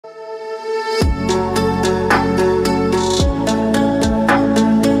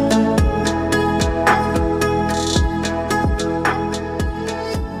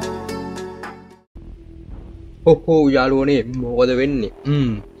හෝ යාළුවනේ මොකද වෙන්නේ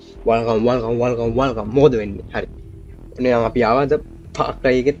වල්කම් මොකද වෙන්නේ හරි ඔනේ අපි ආවද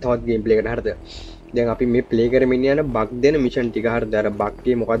පාක්ටයිගෙත් තවත් ගේම් ප්ලේ එකට හරිද දැන් අපි මේ ප්ලේ කරමින් යන බග් දෙන මිෂන් ටික හරිද අර බග්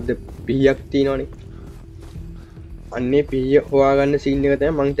එකේ මොකද්ද පීයක් තියෙනවනේ අන්නේ පීය හොයාගන්න සීන් එක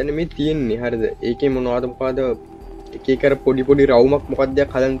තමයි මං හිතන්නේ මේ තියෙන්නේ හරිද ඒකේ මොනවද එක එක අර පොඩි රවුමක් මොකක්ද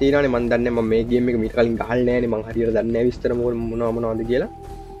හදන් තියෙනවනේ මං දන්නේ මම මේ ගේම් එක මීට කලින් ගහලා නැහැනේ මං හරියට දන්නේ නැහැ විස්තර මොනවද කියලා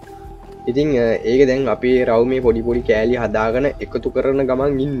ඉතින් ඒක දැන් අපේ රවුමේ පොඩි කෑලි හදාගෙන එකතු කරන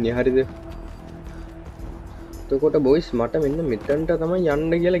ගමන් ඉන්නේ හරිද එතකොට බොයිස් මට මෙන්න මෙතනට තමයි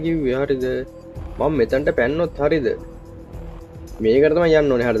යන්න කියලා කිව්වේ හරිද මම මෙතනට පැන්නොත් හරිද මේකට තමයි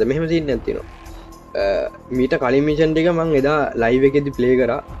යන්න ඕනේ හරිද මෙහෙම සීන් එකක් තියෙනවා මීට කලින් මිෂන් ටික මම එදා ලයිව් එකේදී ප්ලේ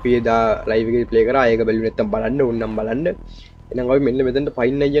කරා අපි එදා ලයිව් එකේදී ප්ලේ කරා ඒක බැලුවේ නැත්තම් බලන්න ඕනම් බලන්න එහෙනම් අපි මෙන්න මෙතනට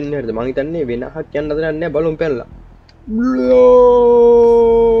පයින් යන්නේ හරිද මම හිතන්නේ වෙන හක් යන්න හදන්නේ නැහැ බලමු පැනලා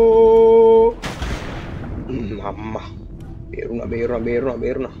අම්මා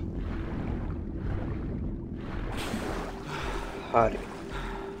බේරුණා හරි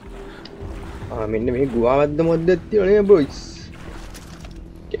මෙන්න මේ ගුවාවද්ද මොද්දක් තියෙනවා බොයිස්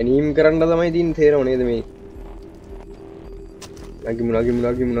කැනීම් කරන්න තමයි තියෙන්නේ තේරෙනව නේද මේ නගිමු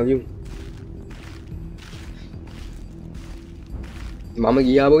මම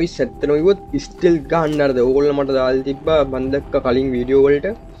ගියා බොයිස් ඇත්තටම කිව්වොත් ස්ටිල් ගහන්න අරද ඕගොල්ලෝ මට දාලා තිබ්බා මම දැක්ක කලින් වීඩියෝ වලට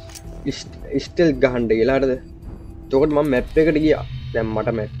ස්ටිල් ගහන්න කියලා හරිද එතකොට මම මැප් එකට ගියා දැන් මට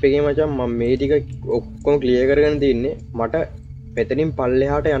මැප් එකේ මචං මම මේ ටික ඔක්කොම ක්ලියර් කරගෙන තින්නේ මට මෙතනින්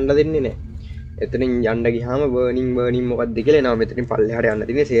පල්ලෙහාට යන්න දෙන්නේ නැහැ එතනින් යන්න ගියාම බර්නින් මොකක්ද කියලා එනවා මෙතනින් පල්ලෙහාට යන්න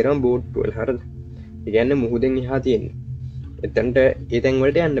දෙන්නේ සේරම බෝට් වල හරිද ඒ කියන්නේ මුහුදෙන් එහා තියෙන්නේ එතනට ඒ තැන්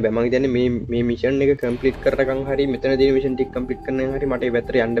වලට යන්න බෑ මම හිතන්නේ මේ මිෂන් එක කම්ප්ලීට් කරනකම් හරි මෙතන තියෙන මිෂන් ටික කම්ප්ලීට් කරනකම් හරි මට ඒ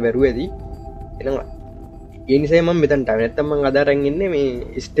පැත්තට යන්න බැරුව ඇති එහෙනම් ඒ නිසා මම මෙතනට ආවේ නැත්තම් මම අද අරන් ඉන්නේ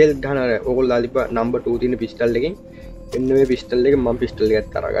මේ ස්ටෙල් ගහන ඕගොල්ලෝ දාලිපා නම්බර් 2 තියෙන පිස්ටල් එකෙන් එන්න මේ පිස්ටල් එක මම පිස්ටල්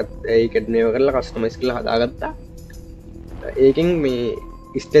එකත් අරගත්තා ඒකත් මේව කරලා කස්ටමයිස් කරලා හදාගත්තා ඒකෙන් මේ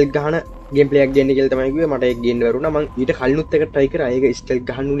ස්ටෙල් ගහන ගේම් ප්ලේ එකක් ගන්න කියලා තමයි කිව්වේ මට ඒක ගේන්න බැරුණා මම ඊට කලිනුත් එක try කරා ඒක ස්ටෙල්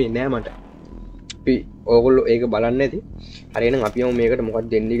ගහන්න උනේ නෑ මට අපි ඕගොල්ලෝ ඒක බලන්න ඇති හරි එහෙනම් අපි යමු මේකට මොකක්ද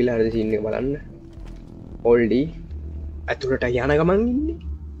දෙන්නේ කියලා හරිද සීන් එක බලන්න ඕල්ඩි අතුලට යන ගමන් ඉන්නේ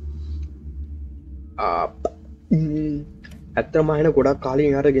ඇත්තටම මම ගොඩක්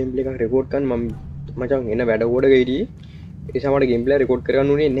කාලෙකින් අර ගේම් ප්ලේ එකක් රෙකෝඩ් කරන්න මම මචං එන වැඩ ගොඩක හිටියේ ඒ නිසා මට ගේම් ප්ලේ රෙකෝඩ්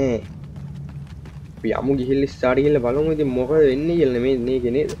කරගන්න උනේ නෑ අපි යමු ගිහිල්ලා ස්ටාර්ට් ගිහිල්ලා බලමු ඉතින් මොකද වෙන්නේ කියලා මේ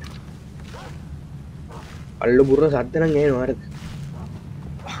නේද අල්ල බුරන සද්ද නම් ඇහෙනවා හරිද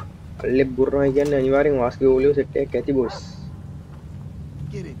අල්ලේ බුරනවා කියන්නේ අනිවාර්යෙන් වාස්කේ ඕලියෝ සෙට් එකක් ඇති බොස්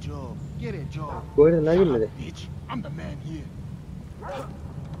කොහෙද නැගින්නද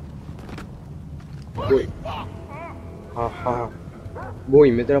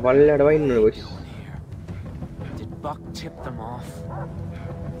බොයි මෙතන පල්ලෙහාට වයින්න ඕනේ boss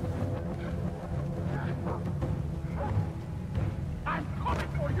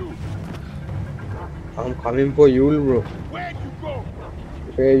I'm coming for you, bro.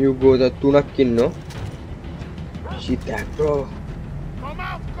 Where you go? The tunak kinno. Shit, that bro.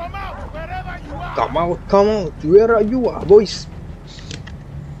 Come out. Where are you, boys?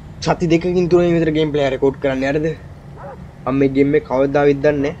 Chati දෙකකින් තුනකින් විතර ගේම් ප්ලේ රෙකෝඩ් කරන්න යාරද? මම මේ ගේම් එක කවදාවත්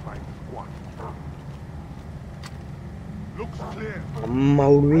දන්නේ නැහැ. අම්මා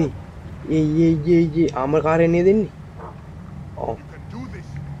උඩුවේ. ඒ ආමකාරය නේද දෙන්නේ? Oh.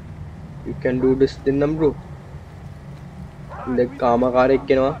 You can do this දෙන්නම් bro. දෙක ආමකාරයෙක්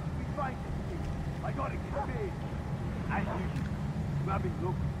එනවා.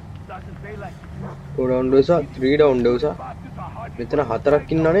 Go down dosa, 3 down dosa. මෙතන 4ක්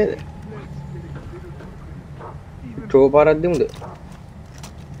ඉන්නා නේද? ට්‍රෝ පාරක් දෙමුද?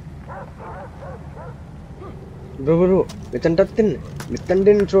 බ්‍රෝ මෙතනටත් එන්න. මෙතන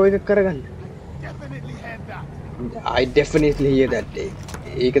දෙන්න ට්‍රෝ එකක් කරගන්න. I definitely hear that day.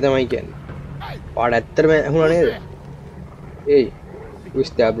 ඒක තමයි කියන්නේ. පාඩ ඇත්තටම ඇහුණා නේද? Hey,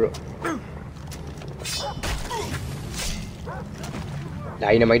 who's that bro?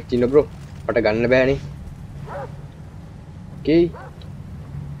 Dynamite තියෙන bro. මට ගන්න බෑනේ. Okay.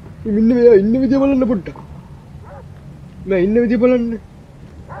 ඉන්න විදිය බලන්න පොඩ්ඩක්. මම ඉන්න විදිය බලන්න.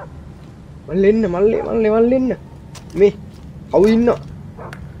 මල්ලෙන්න. මේ කවුද ඉන්නවා?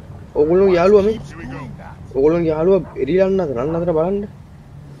 ඕගොල්ලෝ යාළුවා මේ. ඕගොල්ලෝ යාළුවා එරිලන්න අතර බලන්න.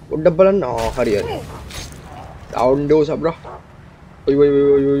 පොඩ්ඩක් බලන්න. හරි. Down dose bro.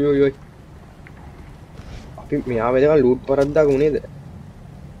 ඔයි. අපි මෙයා වෙදක ලූට් පරද්දාගමු නේද?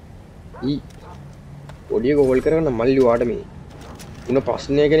 පොඩිය ගෝල් කරගන්න මල්ලි වාට මේ උන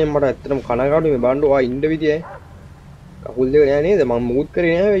ප්‍රශ්නය ගැන මට ඇත්තටම කනගාටුයි මේ බණ්ඩෝ ආ ඉන්න විදිය කකුල් දෙක නෑ නේද මම මූට්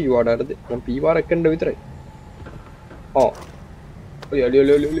කරේ නෑ වෙයි වාට අරද මම පී පාරක් කන්න විතරයි Oh.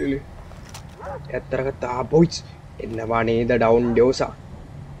 Oli. ඇත්තරගත්තා බොයිස් එන්නවා නේද ඩවුන් ඩෝසා.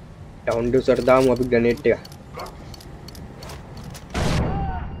 ඩවුන් ඩෝසට දාමු අපි ග්‍රනේඩ් එක.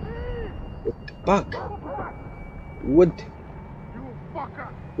 What the fuck? What?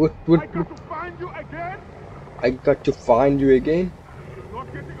 I got to find you again?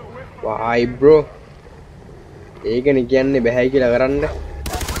 Why bro? ඒකනේ කියන්නේ බැහැ කියලා කරන්න.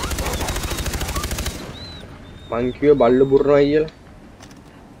 මං කිව්වේ බල්ලු පුරනවා කියලා.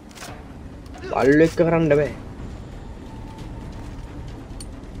 බල්ලු එක්ක කරන්න බෑ.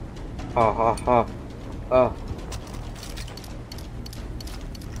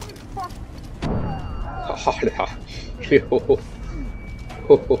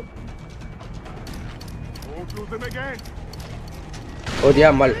 Oh dia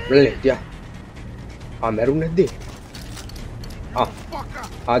mal boleh dia. Meron na din.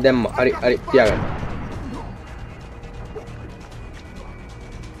 Dem ari tiaga.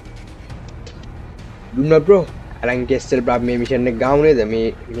 Dunia bro, alang kesel bra me mission එක ගාමු නේද?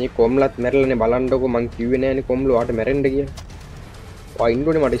 මේ කොම්ලත් මැරලානේ බලන්නකො මං කිව්වේ නෑනේ කොම්ල වාට මැරෙන්න කියලා.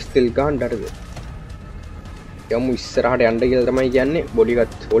 වයින්ඩෝනේ මට ස්ටිල් ගන්න ඩරද. යමු ඉස්සරහට යන්න කියලා තමයි කියන්නේ. බොඩි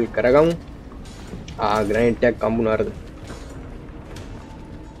එකත් හෝල් කරගමු. ග්‍රැනේඩ් එකක් හම්බුණාද?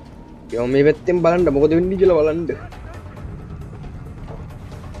 යමු මේ පැත්තෙන් බලන්න මොකද වෙන්නේ කියලා බලන්න.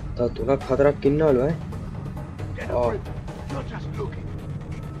 තව 3ක් 4ක් ඉන්නවලු ඈ.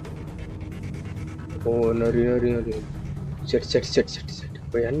 නරි. සෙට්.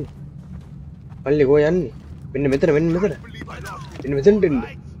 කොහෙ යන්නේ? පල්ලේ කොහෙ යන්නේ? මෙන්න මෙතන. මෙන්න මෙතනට එන්න.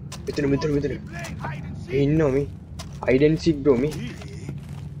 මෙතන. ඉන්නවා මේ. hide and seek bro me.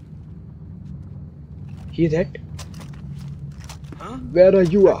 Hear that? Where are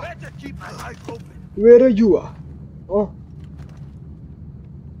you? Where are you? Oh.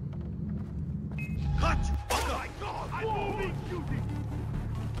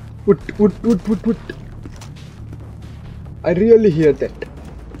 What? I really hear that.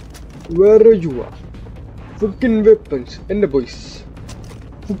 Where are you? Fucking weapons and the boys.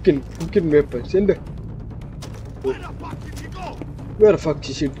 Fucking weapons and the. Where the fuck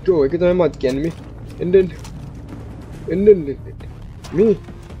did she go? I get my mouth can me. And then me.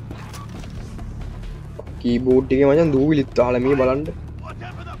 Keyboard එකේ මචං දූවිලිත් තාලා මේ බලන්න.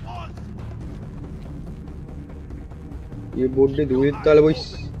 Keyboard එකේ දූවිලිත් තාලා boys.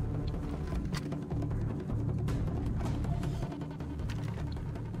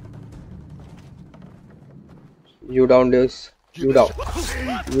 You down, Deus. You down.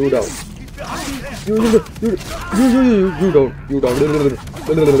 You down.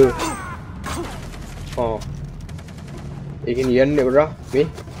 Oh. Ikin yenne bra me.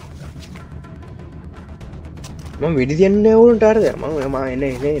 මම වෙඩි තියන්න ඕනට අරද මම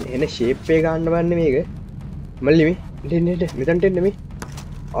එන ෂේප් එක ගන්න බන්නේ මේක මල්ලි මේ එන්න මෙතනට එන්න මේ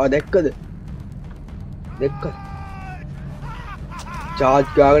දැක්කද චාර්ජ්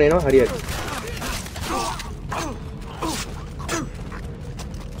ගාගෙන එනවා හරියට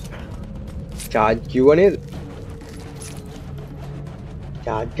චාර්ජ් කිව්ව නේද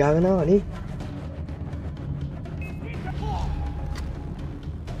චාර්ජ් ගාගෙන ආවා නේ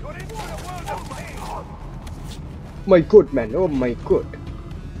My god man, oh my god.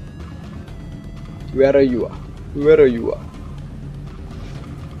 Where are you?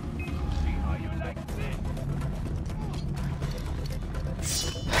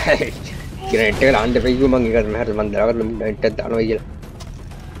 Hey, grenade එක ලාන්න දෙපෙයි මම ඒකට මහර මන් දාගන්න ග්‍රැනේඩ් එකක් දානවා කියලා.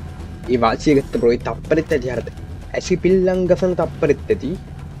 ඒ වාසිය ගත්ත බ්‍රෝ ඒ තප්පරෙත් ඇති හරිද? ඇසි පිල්ලං ගසන තප්පරෙත් ඇති.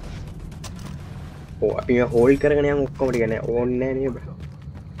 ඕ අපි මේ හෝල්ඩ් කරගෙන යන් ඔක්කොම ටික නෑ ඕන්නේ නෑ නේ බ්‍රෝ.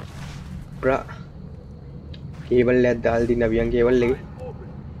 බ්‍රා केबल ले डाल दी नवियं केबल ले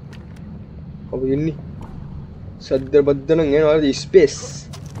अब इन्नी सद्दर बद्दन है और स्पेस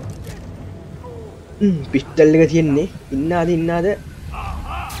पिस्टल ले गई इन्ने इन्ना दे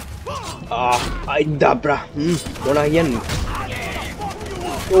आइदा ब्रा बोला यन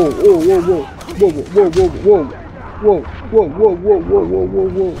वो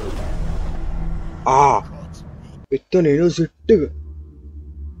इतना नहीं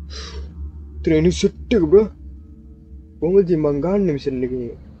सेट ब्रो කොහොමද මං ගන්න මිෂන් එකේ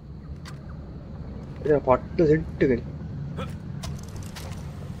එයා පට්ට සෙට් එකනේ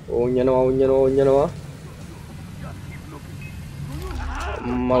ඕන් යනවා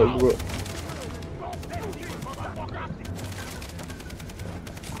මල් bro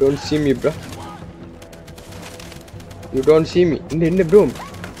don't see me bro you don't see me ඉන්න bro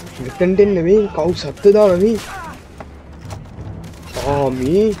මෙතෙන් දෙන්න මේ කවු සත්ත්ව දාන මේ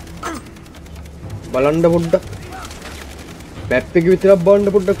මේ බලන්න පොඩ්ඩක් මැප් එක විතරක්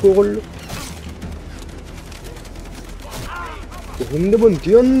බලන්න පොඩ්ඩක් ඕගොල්ලෝ කොහෙන්ද බන්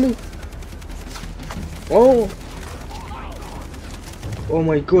තියන්නේ? Oh. Oh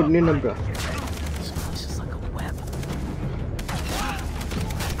my god, නේ bra.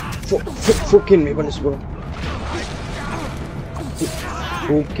 Fucking weapons, bro.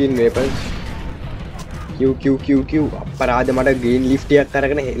 Fucking weapons. Q. අපරාධ මට green lift එකක්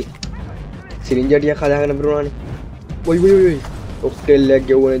අරගෙන සිරින්ජ් ටිකක් හදාගෙන බරුණානේ. ඔයි. කොක්ටේල් එකක්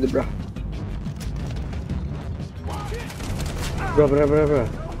ගෙවුවා නේද බ්‍රා? බ්‍රා.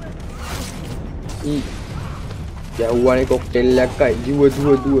 ගැව්වානේ කොක්ටේල් එකක් අය.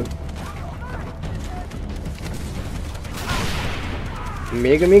 දුව.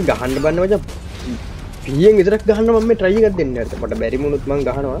 මේක මේ ගහන්න බන්න මචං. පියෙන් විතරක් ගහන්න මම මේ try එකක් දෙන්න හරිද? මට බැරි වුණොත් මං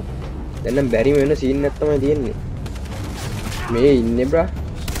ගහනවා. දැන් නම් බැරිම වෙන සීන් එකක් තමයි තියෙන්නේ. මේ ඉන්නේ බ්‍රා.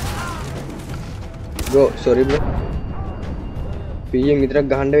 Bro sorry bro. පියෙන් විතරක්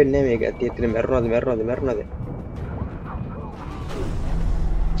ගහන්න වෙන්නේ නැහැ මේක. ඇත්ත ඇත්තට මැරුණාද?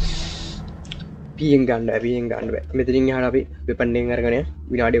 පියෙන් ගන්න බෑ. මෙතනින් එහාට අපි වෙපන් එකෙන් අරගෙන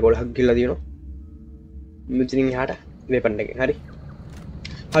විනාඩි 11ක් ගිහලා තියෙනවා. මෙතනින් එහාට වෙපන් එකෙන්.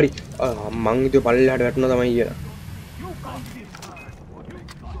 හරි මං හිතුවේ පල්ලෙහාට වැටුණා තමයි කියලා.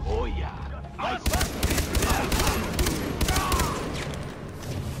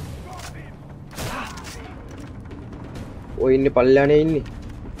 ඔය ඉන්නේ පල්ලෙහානේ ඉන්නේ.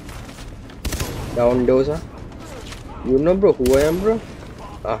 down dosa. You know bro who I am bro?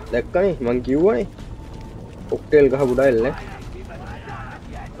 දැක්කනේ මං කිව්වනේ. කොක්ටේල් ගහපු ඩයල් නේ.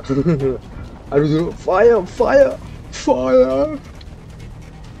 අරුදු fire.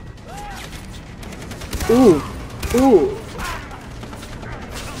 Ooh.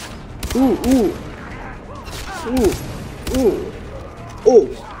 Oh.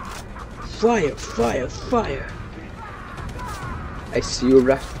 Fire. I see you,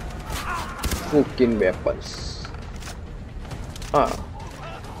 bruh. Fucking weapons.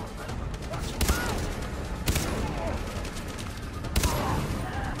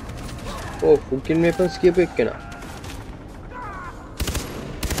 Oh, fucking weapons කියපු එක්කෙනා.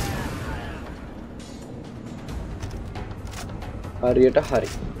 හරියට හරි.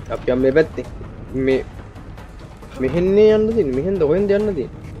 අපි යම් මේ පැත්තේ. මෙහෙන්නේ යන්න තියෙන්නේ. මෙහෙන්ද හොෙන්ද යන්න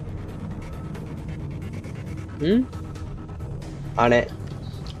තියෙන්නේ. අනේ.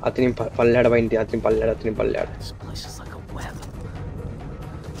 අතින් පල්ලෙහාට වයින් තිය. අතින් පල්ලෙහාට.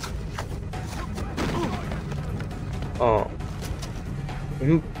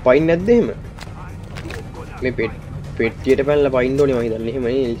 පයින් නැද්ද එහෙම? මේ පෙට්ටියට පැනලා පයින් ඕනේ මම හිතන්නේ. එහෙම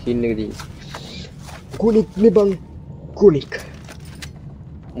නේ සීන් එක තියෙන්නේ. කුණික් නේ බං. කුණික්.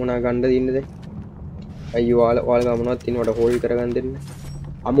 මොනා ගන්න දින්නද? අයියෝ ඔයාලා ගම මොනවද තියනවට හෝල් කරගන්න දෙන්න.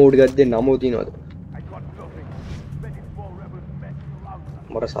 අමෝ ටිකක් දෙන්න. අමෝ තියනවද?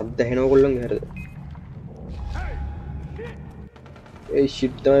 මර සද්ද ඇහෙනව කොල්ලන්ගේ හැරද? ඒ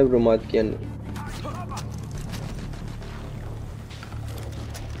shit තමයි බ්‍රෝ මාත් කියන්නේ.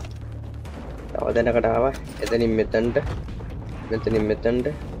 තව දැනකට ආවා. එතනින් මෙතනට.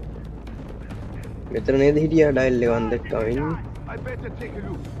 මෙතන නේද හිටියා ඩයල් එක වන් දැක්කම ඉන්නේ.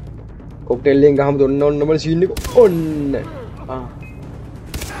 කොක්ටේල් එකෙන් ගහම ඔන්න මල සීන් එක ඔන්න.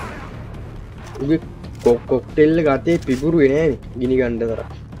 උගේ කොක්ටේල් එක අතේ පිපුරුවේ නෑනේ ගිනි ගන්න තරම්.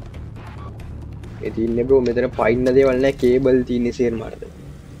 ඒ තින්නේ බ්‍රෝ මෙතන පයින්න දේවල් නෑ කේබල් තින්නේ සේර් මාර්ද.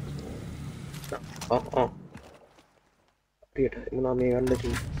 පිට මොනවා මේ ගන්න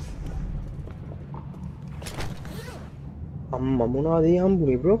තියෙන්නේ. අම්මා මොනවද ඒ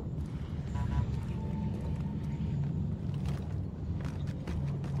හම්බුනේ බ්‍රෝ?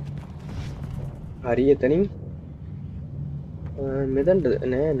 හරි එතනින් මෙතනට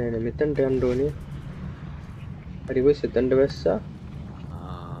නෑ මෙතනට යන්න ඕනේ. හරි කොයි එතනට වැස්සා.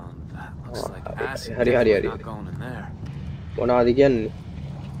 හරි මොනවද කියන්නේ?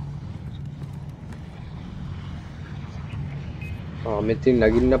 මෙතන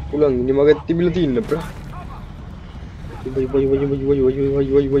නගින්න පුළුවන් ඉනි මගක් තිබිලා තියෙන bra. Why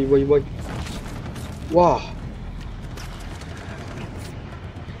වාහ්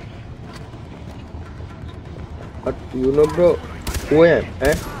what you know bro who I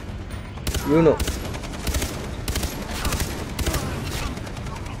am you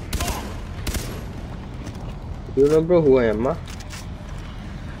know bro who I am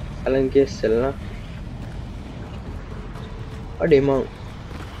alan kessel na ade ma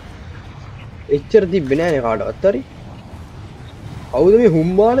එච්චර තිබ්බේ නෑනේ කාටවත් හරි කවුද මේ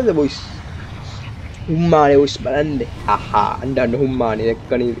හුම්මානේද බොයිස් හුම්මානේ බොයිස් බලන්න අඬන්න හුම්මානේ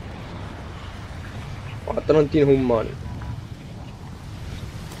දැක්ක නේද අතනන් තියෙන හුම්මානේ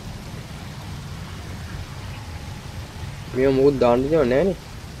මේ මොකද දාන්න දෙනව නෑනේ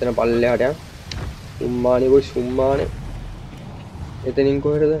එතන පල්ලෙහාට යන්න හුම්මානේ බොයිස් හුම්මානේ එතනින්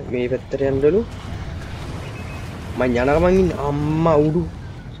කොහෙටද මේ පැත්තට යන්නලු මං යන ගමන් ඉන්නේ අම්මා උඩු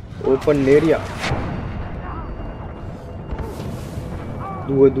ඕපන් ඒරියා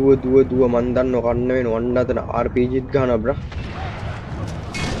දුව මන් දන්නව කන්න වෙන වන්න අතන RPGත් ගහනවා බ්‍රා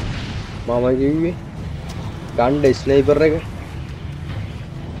මම කිව්වේ ගන්න ස්නයිපර් එක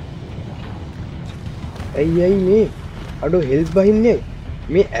ඇයි මේ අඩෝ හෙල්ත් බහින්නේ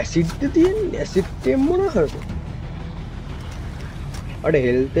මේ ඇසිඩ් තියෙන්නේ ඇසිඩ් එක මොනවද අඩ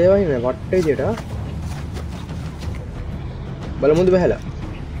හෙල්ත් ඒවා නේ වට්ටේ දෙට බලමුද බහැලා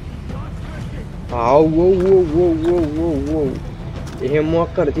ආව් වෝ එහෙම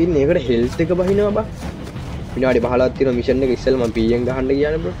මොකක් කර තියෙන්නේ ඒකට හෙල්ත් එක බහිනවා බා විනාඩි 15ක් තියෙන මිෂන් එක ඉස්සෙල්ලා මම පීඑන් ගහන්න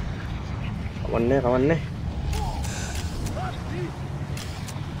ගියානේ බ්‍රෝ කවන්නේ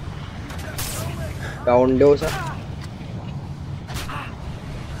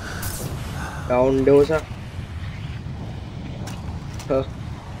down dosa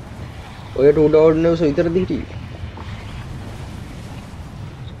ඔය 2 down dosa විතරද හිටියේ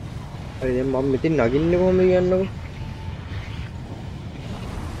හරි දැන් මම මෙතන නගින්නේ කොහොමද කියන්නකෝ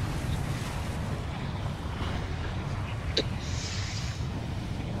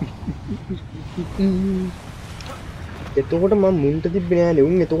එතකොට මම මුන්ට තිබ්බේ නෑනේ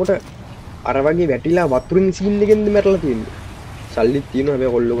උන් එතකොට අර වගේ වැටිලා වතුරින් සීන් එකෙන්ද මැරලා තියෙන්නේ සල්ලිත් තියෙනවා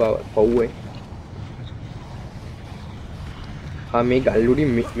හැබැයි කොල්ලෝ ගාව පව්වයි ආ මේ ගල්ලුඩි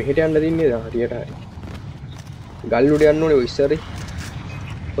මෙහෙට යන්න දෙන්නේ නේද හරියට හරි ගල්ලුඩි යන්න ඕනේ ඔය ඉස්සරේ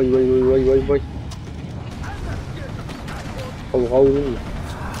ඔයි ඔව්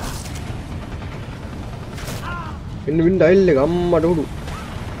ඉන්න ඩයිල් එක අම්මට උඩු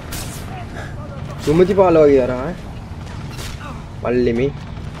සුමති පාල වගේ අර මල්ලි මේ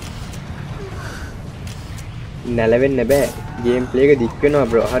නැලවෙන්න බෑ ගේම් ප්ලේ එක දික් වෙනවා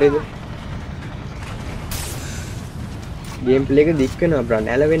බ්‍රෝ හරිද ගේම් ප්ලේ එක දික් වෙනවා බ්‍රෝ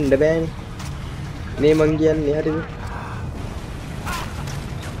නැලවෙන්න බෑනේ මේ මං කියන්නේ හරිද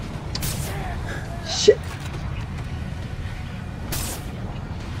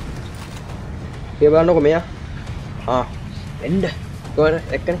ඒ බලන්නකො මෙයා එන්න කොහර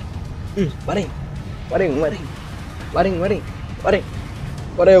එක්කනේ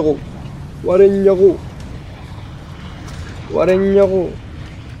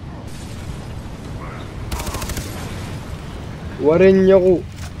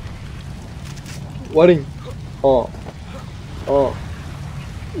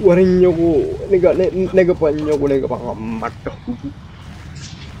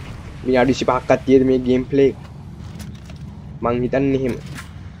විනාඩි 25ක් තියෙද මේ ගේම් ප්ලේ මං හිතන්නේ එහෙම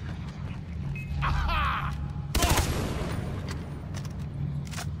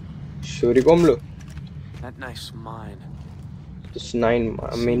sorry komlo that nice mine this 9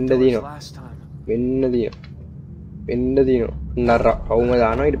 මෙන්න දිනෝ නර අවුම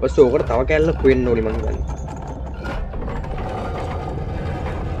දානවා ඊට පස්සේ ඕකට තව කැල්ලක් වෙන්න ඕනි මං හිතන්නේ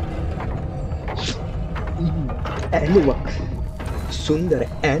ඇනුමක් සුන්දර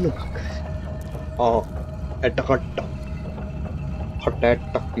ඇනුමක් ඇටකට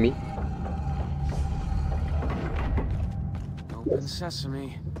හොටටක් මි open sesame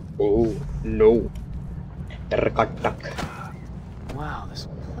oh no terkatak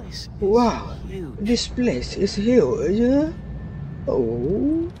wow this place is huge oh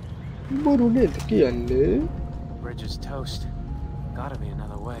baru net kiyanne bridge is toast gotta be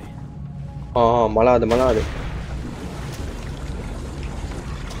another way malada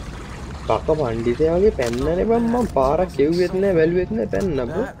Kaka panditaya wage pennane bam mම පාරක් කෙව්වෙත් නෑ වැළුවෙත් නෑ පැන්න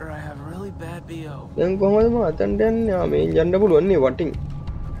බෝ දැන් කොහමද මම අතන්ට යන්නේ මේ යන්න පුළුවන් නේ වටින්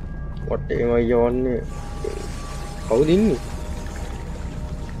වටේමයි යවන්නේ කවුද ඉන්නේ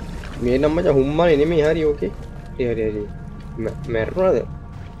මේ නම් මචං හුම්මානේ නෙමෙයි හරි ඕකේ හරි මැරුණාද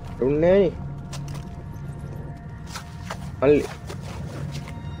දුන්නේ නෑනේ මල්ලි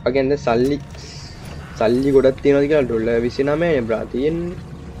අගෙන්ද සල්ලි ගොඩක් තියනවාද කියලා ඩොලර් 29 නේ බ්‍රා තියෙන්නේ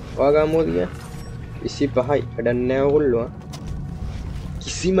ඔයාගා මොකද 25යි වැඩක් නෑ ඔයගොල්ලෝ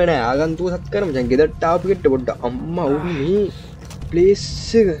කිසිම නෑ ආගන්තුක සත්කාර මචං ගෙදරට ආපු කෙට්ට පොඩ්ඩක් අම්මා උඩු මේ ප්ලේස්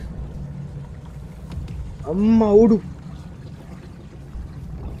එක අම්මා උඩු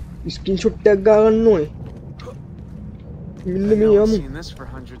ස්ක්‍රීන්ෂොට් එකක් ගන්න ඕනේ මෙන්න මේ යමු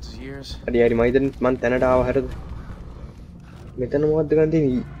හරි මම තැනට ආව හරිද මෙතන මොකද්ද ගන්න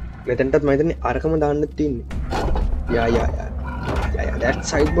තියෙන්නේ මෙතනටත් මම හිතන්නේ අරකම දාන්න තියෙන්නේ යා that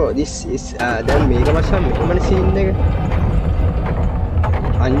side bro this is දැන් මේක මචං මෙහෙමනේ සීන් එක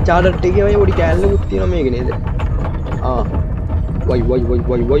අන්චාර්ටඩ් එකේ වගේ පොඩි කැලලකුත් තියෙනවා මේක නේද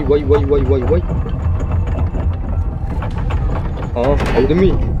වයි කවුද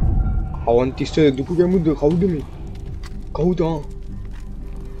මේ අවන් තිස්සේ දුක ගැමුද කවුද මේ කවුද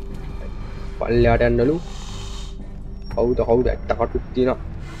පල්ලෙහාට යන්නලු කවුද ඇත්ත කටුත් තියෙනවා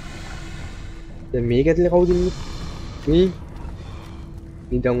දැන් මේක ඇතුලේ කවුද ඉන්නේ මේ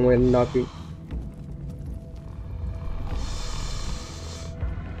නිදන් වෙන්න අපි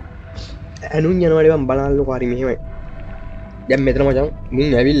ඇනුන් යනවානේ මම බලන්නකෝ හරි මෙහෙමයි දැන් මෙතන මචං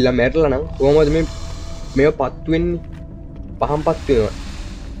මුන් ඇවිල්ලා මැරලා නම් කොහමද මේව පත්තු වෙන්නේ පහන් පත් වෙනවා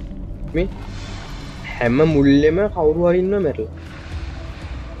මේ හැම මුල්ලෙම කවුරු හරි ඉන්නවා මැරලා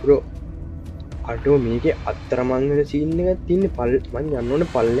බ්‍රෝ අඩෝ මේකේ අතරමං වෙන සීන් එකක් තියෙන්නේ මං යන්න ඕනේ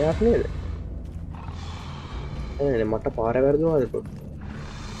පල්ලෙහාට නේද නේ මට පාර වැරදුනාද බ්‍රෝ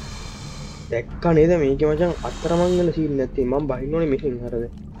දැක්කා නේද මේකේ මචං අතරමං වෙන සීන් එකක් තියෙන්නේ මං බහින්න ඕනේ මෙහෙන් හරිද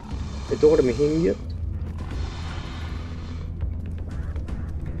එතකොට මෙහෙන් ගියොත්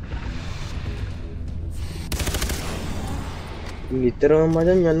නිතරම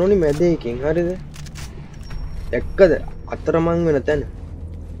මචං යන්න ඕනේ මැද එකෙන් හරිද දැක්කද අතරමං වෙන තැන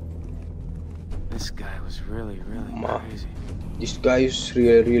This guy was really crazy. This guy is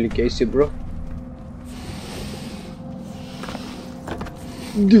really crazy, bro.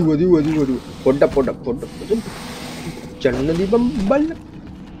 Diwa. Poda. Jangan dibambal.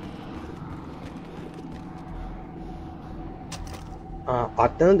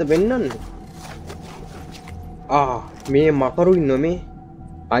 Atana benan. Me makaru inno me.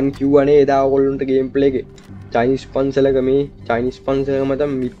 Anjuane eda ogalunta gameplay එක Chinese පන්සලක මේ Chinese පන්සලක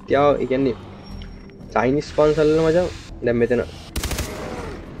මත මිත්‍යාව ඒ කියන්නේ Chinese පන්සල වල මචං දැන් මෙතන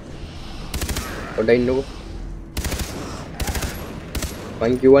පොඩ්ඩක් ඉන්නකෝ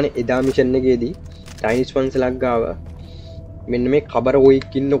මං කියවනේ එදා මිෂන් එකේදී Chinese පන්සලක් ගාව මෙන්න මේ කබර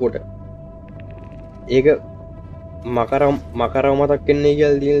ඔයික් ඉන්නකොට ඒක මකරව මතක් වෙන්නේ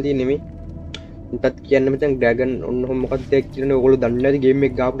කියලා දීලා තියෙන්නේ මේ උන්ටත් කියන්න මෙතන ඩ්‍රැගන් ඔන්න මොකක්ද කියලා ඔයගොල්ලෝ දන්නේ නැති ගේම්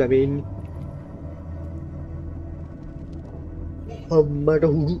එක ගාපුට අපි ඉන්නේ අම්මට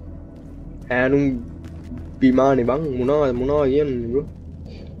හුරු හැනුම් විමානේ බං මොනවා කියන්නේ බ්‍රෝ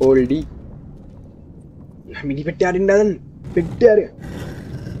ඕල්ඩි මිනි පෙට්ටිය අරින්න හදන්න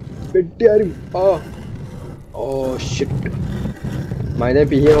පෙට්ටිය අරි ඕ ෂිට් මම දැන්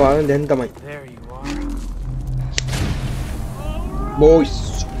පිහිය වහන දැන් තමයි boys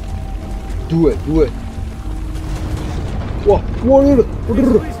do it wah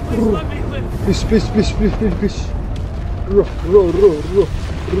please ro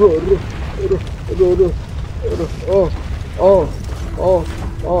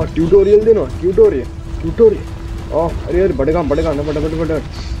tutorial deno tutorial अरे बड़गाम बट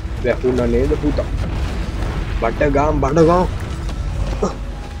වැහුණා නේද පුතා බඩගාම්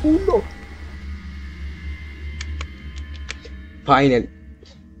ෆයිනල්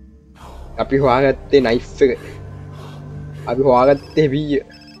අපි හොයාගත්තේ නයිෆ් එක අපි හොයාගත්තේ බීය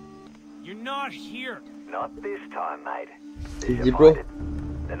You're not here. Not this time, mate. G bro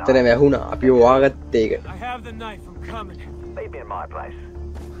තර වැහුණා අපි හොයාගත්තේ ඒක I have the knife. I'm coming. Meet me in my place.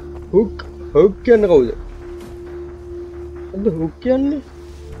 Hook කියන්නේ කවුද අද හුක් කියන්නේ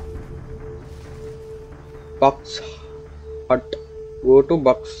box hut go to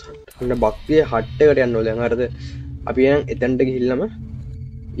box hut අන්න බක්ගේ හට් එකට යන්න ඕනේ දැන් හරිද අපි එහෙනම් එතනට ගිහිල්ලාම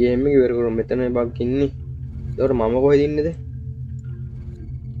ගේම් එක ඉවර කරමු මෙතන බක් ඉන්නේ ඒතකොට මම කොහෙද ඉන්නේද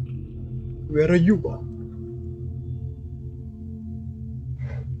where are you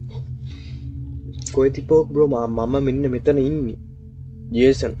කොහෙද පොක් බ්‍රෝ මම මෙන්න මෙතන ඉන්නේ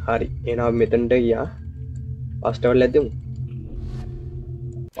ජේසන් හරි එහෙනම් මෙතනට ගියා පාස්ටර්ල් එකක් දෙමු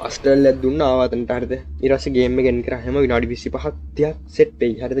පාස්ටර්ල් එකක් දුන්නා ආවතන්ට හරිද ඊට පස්සේ ගේම් එක එන්න කරා හැම විනාඩි 25ක් 30ක් සෙට්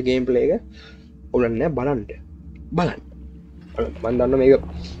වෙයි හරිද ගේම් ප්ලේ එක ඕලන්නේ බලන්න මම දන්නවා මේක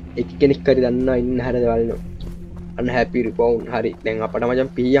එක්කෙනෙක් හරි දන්නා ඉන්න හරිද බලන්න අන්න හැපි රිපවුන් හරි දැන් අපට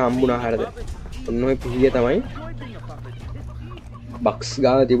මචං පීය හම්බුණා හරිද ඔන්න ඔය පීය තමයි බක්ස්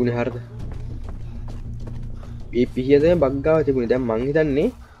ගාව තිබුණේ හරිද මේ පීය තමයි බග් ගාව තිබුණේ දැන් මං හිතන්නේ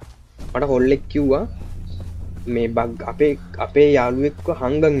මට කොල්ලෙක් කිව්වා මේ බග් අපේ යාළුවෙක්ව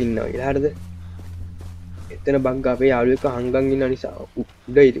හංගන් ඉන්නවා කියලා හරිද එතන බග් අපේ යාළුවෙක්ව හංගන් ඉන්න නිසා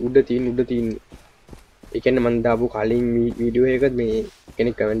උඩ තියෙන ඒ කියන්නේ මම දාපු කලින් වීඩියෝ එකක මේ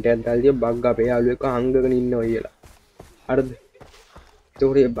කෙනෙක් කමෙන්ට් එකක් දාලා තියා බග් අපේ යාළුවෙක්ව හංගගෙන ඉන්නවා කියලා හරිද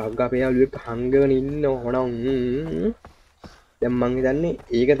ඒතකොට මේ බග් අපේ යාළුවෙක්ව හංගගෙන ඉන්නවා නම් දැන් මං හිතන්නේ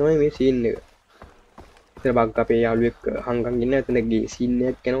ඒක තමයි මේ සීන් එක එතන බග් අපේ යාළුවෙක් හංගන් ඉන්න එතන ගේ සීන්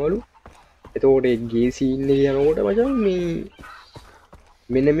එකක් යනවලු එතකොට ඒ ගේ සීන් එක යනකොට මචං මේ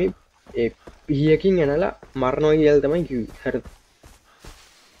මෙන්න මේ ඒ පීයකින් යනලා මරනවා කියලා තමයි කිව්වේ හරිද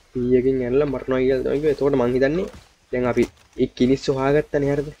පීයකින් යනලා මරනවා කියලා තමයි කිව්වේ එතකොට මං හිතන්නේ දැන් අපි ඒ කිනිස්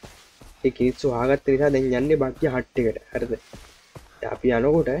හොයාගත්තනේ හරිද ඒ කිනිස් හොයාගත්ත නිසා දැන් යන්නේ බක්ගේ හට් එකට හරිද අපි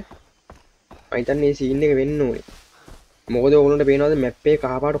යනකොට මම හිතන්නේ මේ සීන් එක වෙන්න ඕනේ මොකද ඔයගොල්ලන්ට පේනවද මැප් එකේ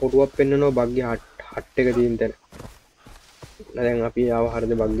කහ පාට කොටුවක් පෙන්වනවා බග්ගේ හට් එක තියෙන තැන. දැන් අපි ආව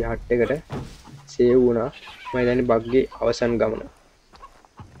හරියට බග්ගේ හට් එකට සේව් වුණා. මම හිතන්නේ බග්ගේ අවසන් ගමන.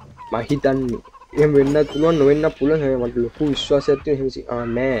 මම හිතන්නේ එහෙම වෙන්නත් පුළුවන් නොවෙන්නත් පුළුවන්. හැබැයි මට ලොකු විශ්වාසයක් තියෙනවා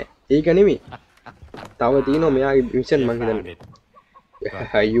නෑ. ඒක නෙමෙයි. තව තියෙනවා මෙයාගේ මිෂන් මම හිතන්නේ.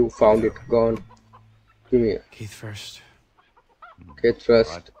 You found it. Gone. Give me. Keith first. Get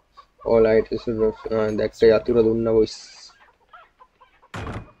first. All right. දැක්ක යතුර දුන්න voice.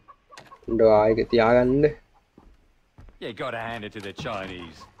 ආයෙක තියාගන්න. You gotta hand it to the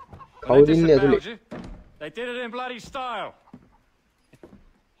Chinese. කවුද ඉන්නේ ඇතුලේ? They did it in bloody style.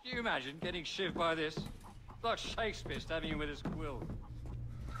 Can you imagine getting shivved by this? Like Shakespeare stabbing you with his quill.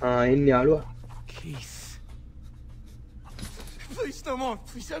 ඉන්නේ යාළුවා. Keith. Please, no more.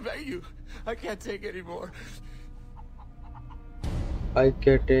 Please, I beg you. I can't take anymore. I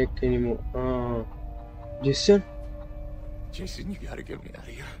can't take anymore. Jason? Jason, you gotta get me out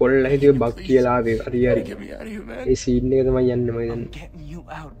of here. කොල්ලා හිතුවේ බක් කියලා ආවේ. හරි හරි. Get me out of here, man. A scene එක තමයි යන්නේ මම I'm දැන්. getting you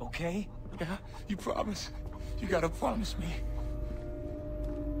out, okay? Yeah, you promise. You gotta promise me.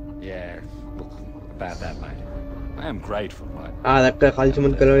 Yeah, look, about that, mate. I am grateful, mate. දැක්ක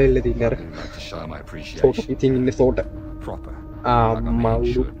කල්චුමන් කළා ඉල්ල තියෙන අර. I'd like to show my Saw two appreciation. ඉතින් ඉන්නේ Saw two. Proper.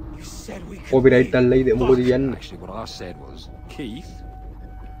 මවුරු. You said we could. Copyright අල්ලයිද මොකද කියන්නේ? Actually, what I said was, Keith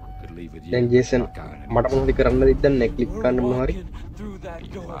could leave with you. දැන් ජේසන් Not going මට මොනවද කරන්න දෙයක් දැන් නැහැ ක්ලික් කරන්න මොනවා හරි. Through that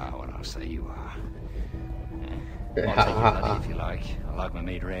You door. are what I say you are. I'll take you bloody if you like. I like my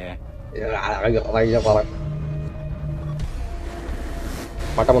meat rare.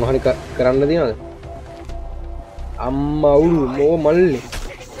 මට මොනවා හරි කරන්න දිනවද? අම්මා උළු මෝ මල්ලේ.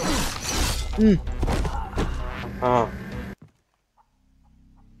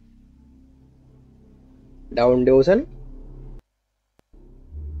 ඩවුන් ඩෝසන්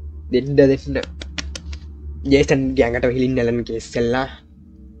දෙන්න ජේසන් ගෑඟට විහිලින්න නැලන කේස් කළා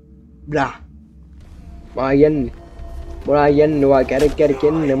බ්ලා මා කියන්නේ මොනා කියන්නේ ඔයා කැරක්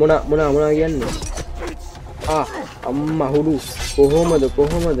කියන්නේ මොනා කියන්නේ අම්මා හුඩු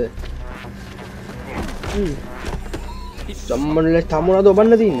කොහොමද සම්මනලේ තමනද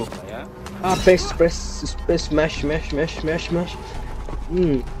ඔබන්න තින්නේ press smash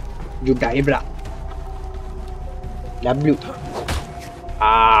you die bra W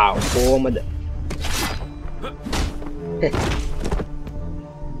කොහොමද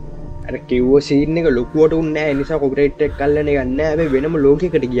අර කිව්ව සීන් එක ලොකුවට උන්නේ නැහැ ඒ නිසා කොපිරයිට් එක ගන්න එක නැහැ හැබැයි වෙනම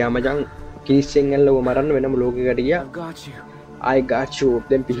ලෝකයකට ගියා මචං කිස්සෙන් ඇල්ලව මරන්න වෙනම ලෝකයකට ගියා I got you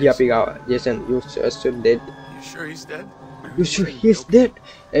then පිහි අපි ගාව Jason you are dead You sure he's dead? you sure he's dead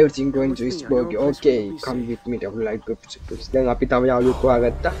everything going to his body okay come with me I would like to දැන් අපි තව යාළුවෙක්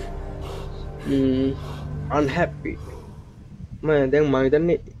හොයාගත්තා unhappy මම දැන් මම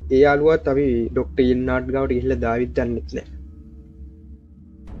හිතන්නේ ඒ යාළුවාත් අපි ડોක්ටර් ඉන්නාට් ගාවට ගිහිල්ලා දාවිත් දන්නෙත් නැහැ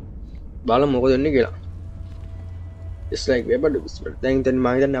බලමු මොකද වෙන්නේ කියලා it's like weapon දැන් මම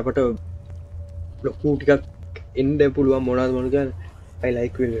හිතන්නේ අපට ලොකු ටිකක් එන්න පුළුවන් මොනවද කියන්නේ I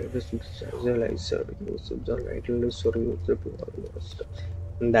like will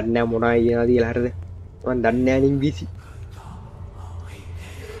දන්නේ මොනවා කියනවාද කියලා හරිද මම දන්නේ නැහැ නේ බීසි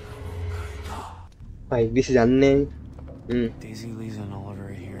බීසි දන්නේ Daisy, Lisa, and Oliver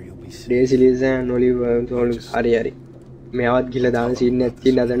are here. You'll be safe. Daisy, Lisa, and Oliver හරි මේවත් ගිහලා දාන සීන් එකක්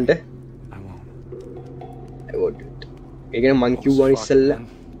තියෙන අතන්ට I won't. I won't do it ඒ කියන්නේ මං කිව්වා ඉස්සෙල්ලා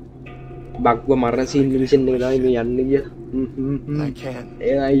බග්ව මරණ සීන් මිෂන් එක තමයි මේ යන්නේ කියලා I can.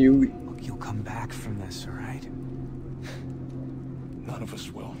 you Look, you'll come back from this, alright? None of us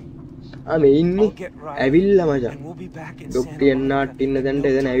will. මේ ඉන්නේ I'll get right. ඇවිල්ලා මචං And we'll be back in doctor Santa එන්නාට් Monica. ඉන්න තැනට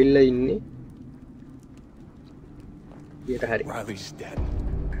එතන ඇවිල්ලා ඉන්නේ ඊට හරි Riley's dead.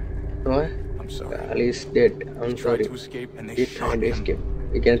 ඔය I'm sorry. Alice dead I'm He tried sorry to escape and they he shot tried to him. escape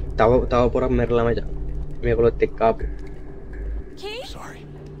ඒ කියන්නේ තව පොරක් මැරලා මචං මේගොල්ලොත් එක්ක ආපු Keith? Sorry.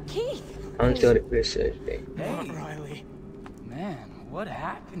 Keith? I'm sorry please Not Riley. Man, what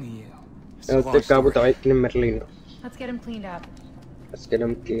happened to you? It's a ඒත් long එක්ක ආපු story. තව එක්කෙනෙක් මැරලා ඉන්නවා Let's get him cleaned up. let's get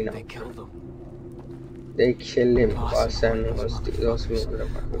him clean They up killed him. they kill him Impossible.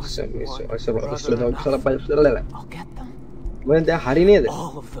 I'll I'll get them. when they හරි නේද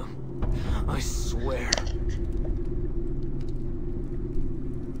All of them. I swear.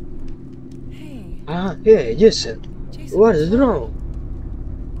 Hey, hey Jason Jason. what is wrong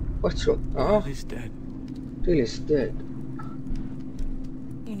what's wrong Riley's dead. Riley's dead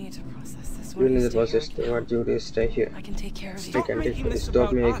You need to process this. you need to process what you stay here I can take care of we you. can making this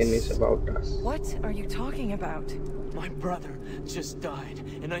stop about making us. this about us What are you talking about? My brother just died,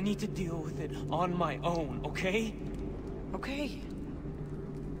 and I need to deal with it on my own, okay? Okay.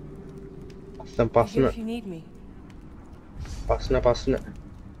 some I'm here personal if you need me. පස්න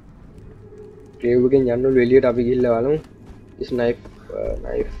ක්‍රේව්ගෙන් යන්නු එලියට අපි ගිහිල්ලා බලමු ස්නයිප්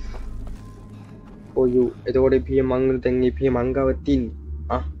knife for you එතකොට පිය මං දැන් මේ පිය මං ගාව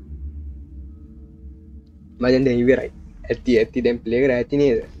තින්නේ මම දැන් ඉවරයි ඇත්ති දැන් ප්ලේ කරලා ඇති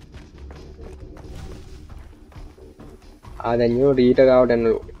නේද දැන් යෝ රීට ගාවට යන්න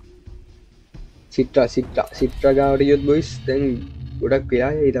ඕනේ සිට්‍රා ගාවට යොත් බොයිස් දැන් ගොඩක්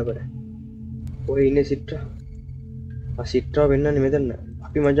වෙලා යයිද අපට ඔය ඉන්නේ සිට්‍රා වෙන්නන්නේ මෙතන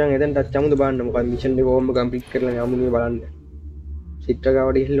අපි මචං එතනට චමුද බලන්න මොකද මිෂන් එක කොහොම කම්ප්ලීට් කරලා යමුනේ බලන්න සිට්‍රා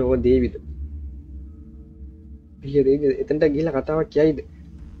ගාවට ගිහිල්ලා ඕක දේවිද එතනට ගිහිල්ලා කතාවක් කියයිද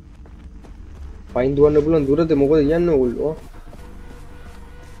ෆයින් දුවන්න පුළුවන් දුරද මොකද යන්නේ ඕගොල්ලෝ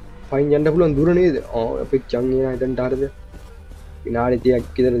ෆයින් යන්න පුළුවන් දුර නේද අපි චන් එන එතනට හරිද විනාඩි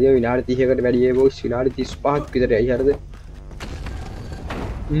 30ක් විතර දිය විනාඩි 30කට වැඩි ඒ බොස් විනාඩි 35ක් විතර ඇයි හරිද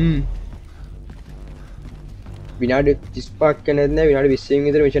විනාඩි 35ක් කියන්නේ නැහැ විනාඩි 20කින්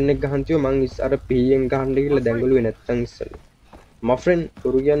විතර මිෂන් එක ගහන් තියෝ මං අර පීයෙන් ගහන්න ගිහලා දැඟලුවේ නැත්තම් ඉස්සෙල්ලා my friend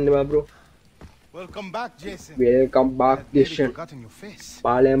කරු කියන්නේ බා bro Welcome back, Jason. welcome back Jason Forgotten your face.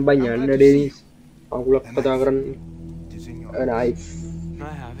 පාලෙන් බං යන්න ඩේනිස් අකුලක් කතා කරන්න It is in your nice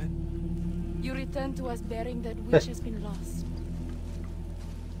I have it. You return to us bearing that which has been lost.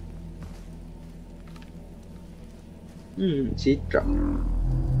 සිට්‍රා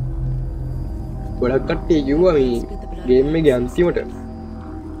ගොඩක් කට්ටිය කිව්වා මේ ගේම් එකේ අන්තිමට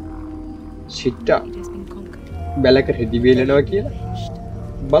සිට්‍රා It has been conquered. බැලක රෙදි වේලනවා කියලා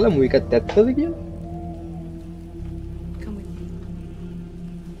බලමු එකත් ඇත්තද කියලා Come with me.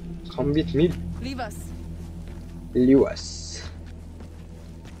 come with me Leave us. leave us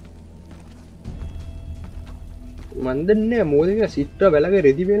මන් දන්නේ මොකද කියලා සිට්‍රා බැලක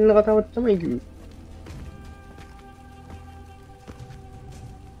රෙදි වේලන කතාවක් තමයි කිව්වේ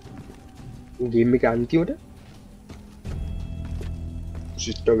ගේම් එක අන්තිමට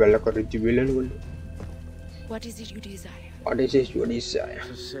සිට්‍රා බැලක රෙදි වේලනවලු What is it you desire? what is it you desire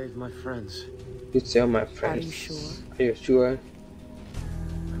To save my friends. to save my friends you sure? are you sure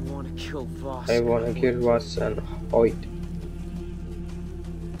I want to kill Voss. I want to kill Voss and Hoyt.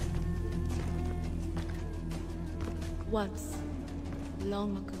 Once,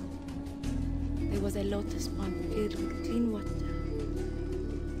 long ago, there was a lotus pond filled with clean water.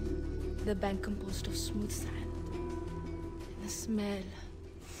 The bank composed of smooth sand. And the smell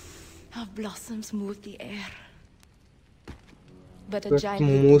of blossoms moved the air. But a But giant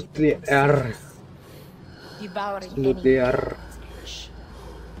moved lady the air. devouring Moved any the air. edge.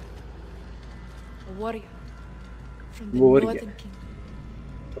 A warrior from the Warrior. northern kingdom.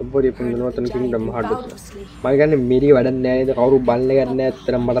 ඔබේ පුදුමතන කින්ඩම් vowed හඩ to slay him. මම කියන්නේ මිරි වැඩක් නැහැ නේද කවුරු බලන්න ගන්න නැහැ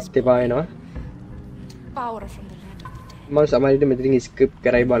අතරම මටත් එපා වෙනවා Power from the land of the dead. මම සමහරවිට මෙතනින් ස්ක්‍රිප්ට්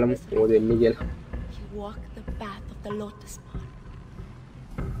කරයි බලමු මොකද වෙන්නේ කියලා He walked the path of the lotus pond.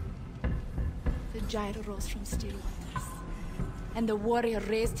 The giant rose from still waters, and the warrior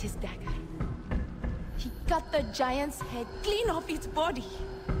raised his dagger. He cut the giant's head clean off its body.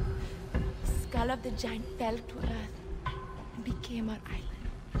 The skull of the giant fell to earth and became our island.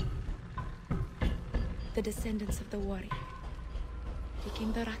 The descendants of the warrior became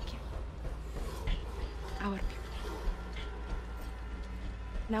the Rakya, our people.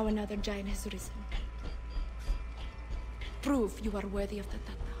 Now another giant has risen. Prove you are worthy of the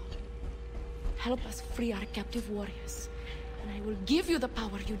Tata. Help us free our captive warriors, and I will give you the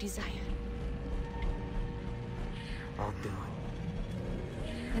power you desire. I'll do it.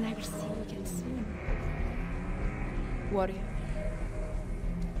 And I will see you again soon. Warrior.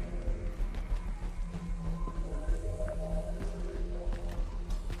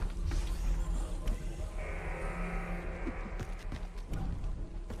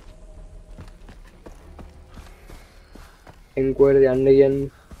 එන්කොයර් යන්න කියන්නේ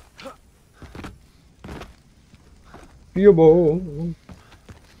යබෝ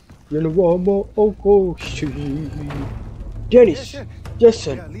යනවා ඕකෝ Dennis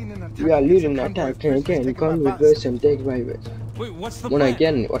Jason we are leading an attack can come reverse and take rivers Wait, what's the when plan?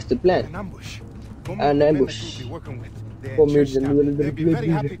 again what's the plan An ambush. An ambush. You'll be working with. They're For me, just then now. we'll- They'll be very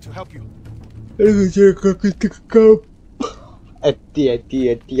happy to help you. ඇත්ති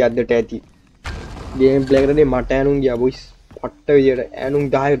අදට ඇති game ප්ලේකරනේ මට ඇනුම් ගියා boys පට්ට විදියට ඇනුම්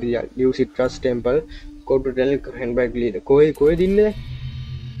 10කට ගියා leave සිට්‍රස් temple code ටු ටෙල් හෙන් back lead කොයි දින්නේ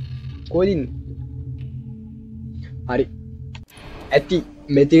හරි ඇති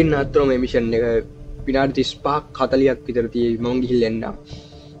මෙතින් අතරම මේ මිෂන් එක විනාඩි 35ක් 40ක් විතර තියෙයි මම ගිහිල්ලා එන්න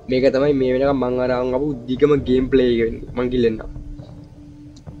මේක තමයි මේ වෙනකම් මම අරන් ආපු දිගම ගේම් ප්ලේ එක වෙන්නේ මම ගිහිල්ලා එන්න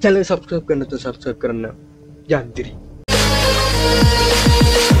channel subscribe කරන්න නැත්නම් subscribe කරන්න යන්දිරි